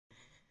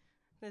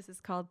This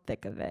is called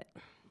Thick of It.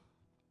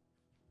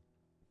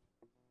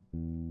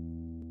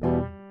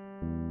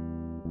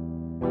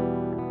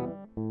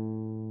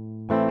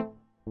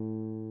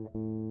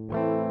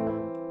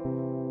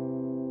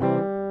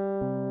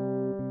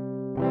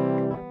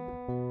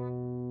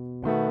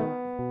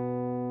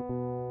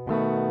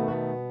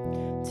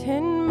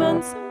 "10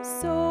 months I'm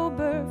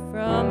sober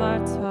from our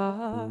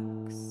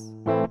talks.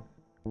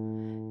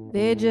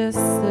 They just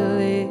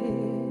solidify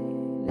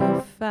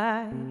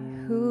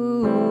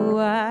who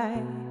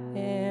I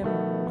am.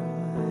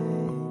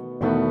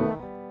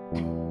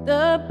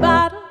 The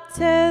bottle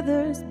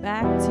tethers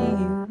back to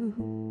you.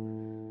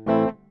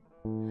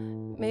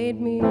 Made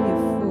me a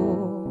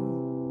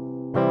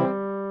fool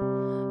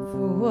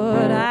for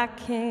what I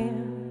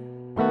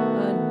can't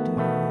undo.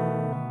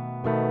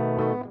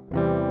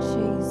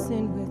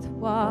 Chasing with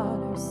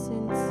water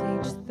since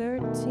age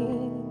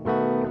 13.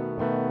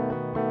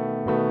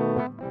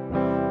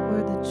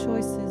 Were the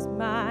choices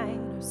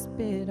mine or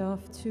spit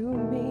off to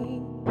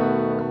me?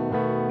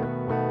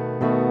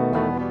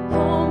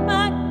 Oh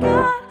my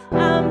God,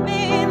 I'm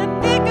in the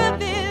thick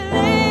of it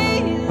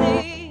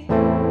lately.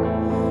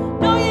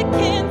 No, you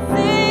can't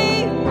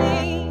save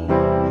me.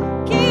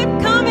 Keep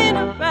coming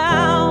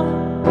around.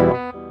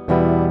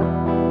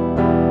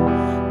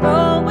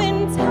 Growing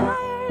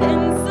tired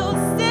and so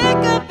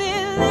sick of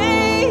it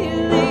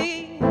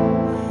lately.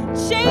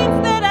 Chains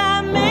that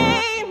I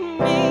made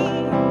me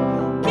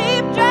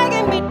keep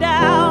dragging me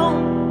down.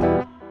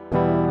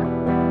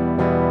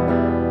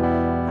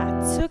 I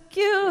took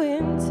you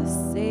in to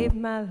save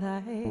my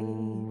life,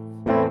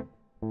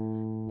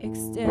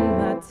 extend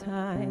my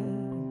time,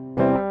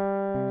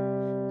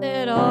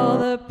 let all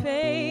the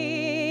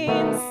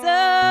pain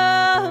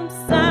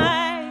subside.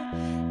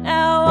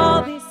 Now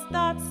all these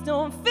thoughts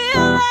don't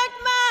feel like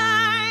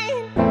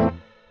mine.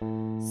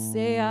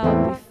 Say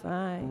I'll be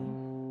fine.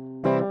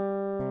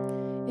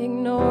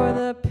 Ignore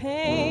the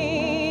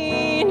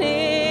pain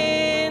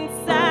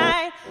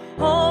inside.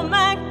 Oh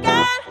my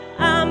God,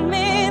 I'm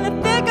in the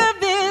thick of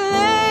it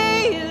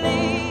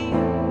lately.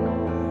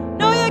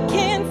 No, you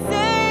can't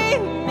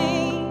save me.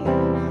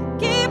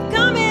 Keep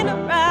coming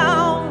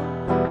around.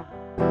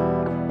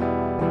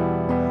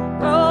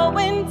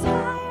 Growing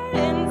tired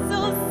and so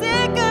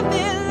sick of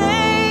it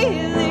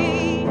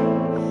lately.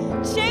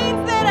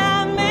 Chains that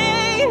I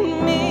made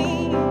me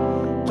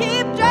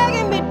keep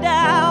dragging me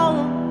down.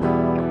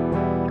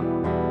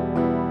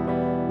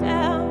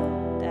 Down,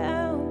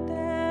 down,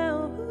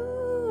 down,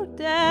 ooh,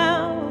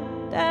 down,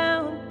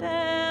 down,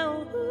 down,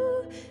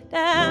 ooh,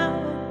 down,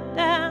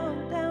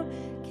 down, down.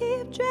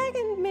 Keep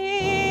dragging me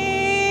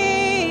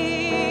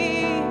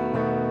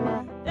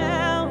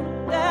down,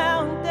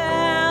 down,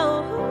 down,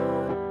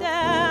 ooh,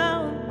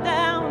 down,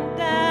 down,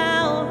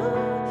 down,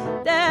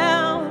 ooh,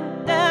 down,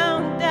 down,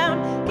 down.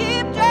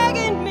 Keep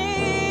dragging me.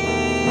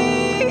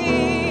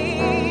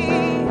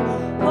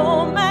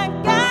 Oh my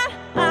God,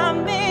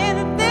 I'm in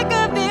the thick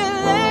of it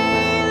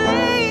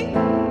lately.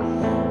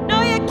 No,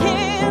 you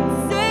can't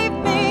save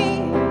me.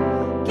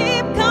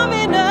 Keep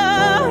coming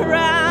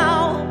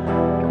around.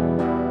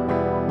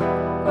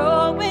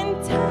 Growing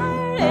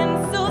tired and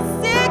so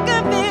sick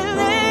of it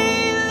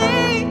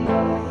lately.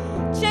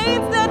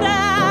 Chains that I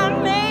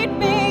made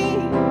me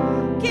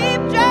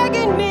keep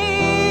dragging me.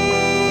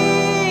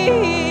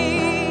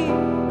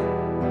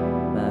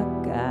 My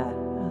God,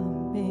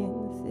 I'm in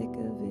the thick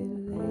of it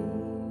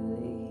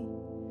lately.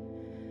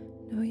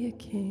 No, you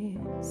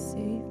can't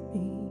save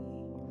me.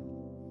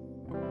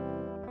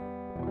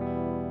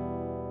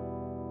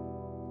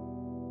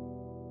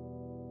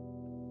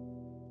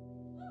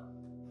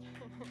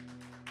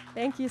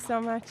 Thank you so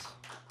much.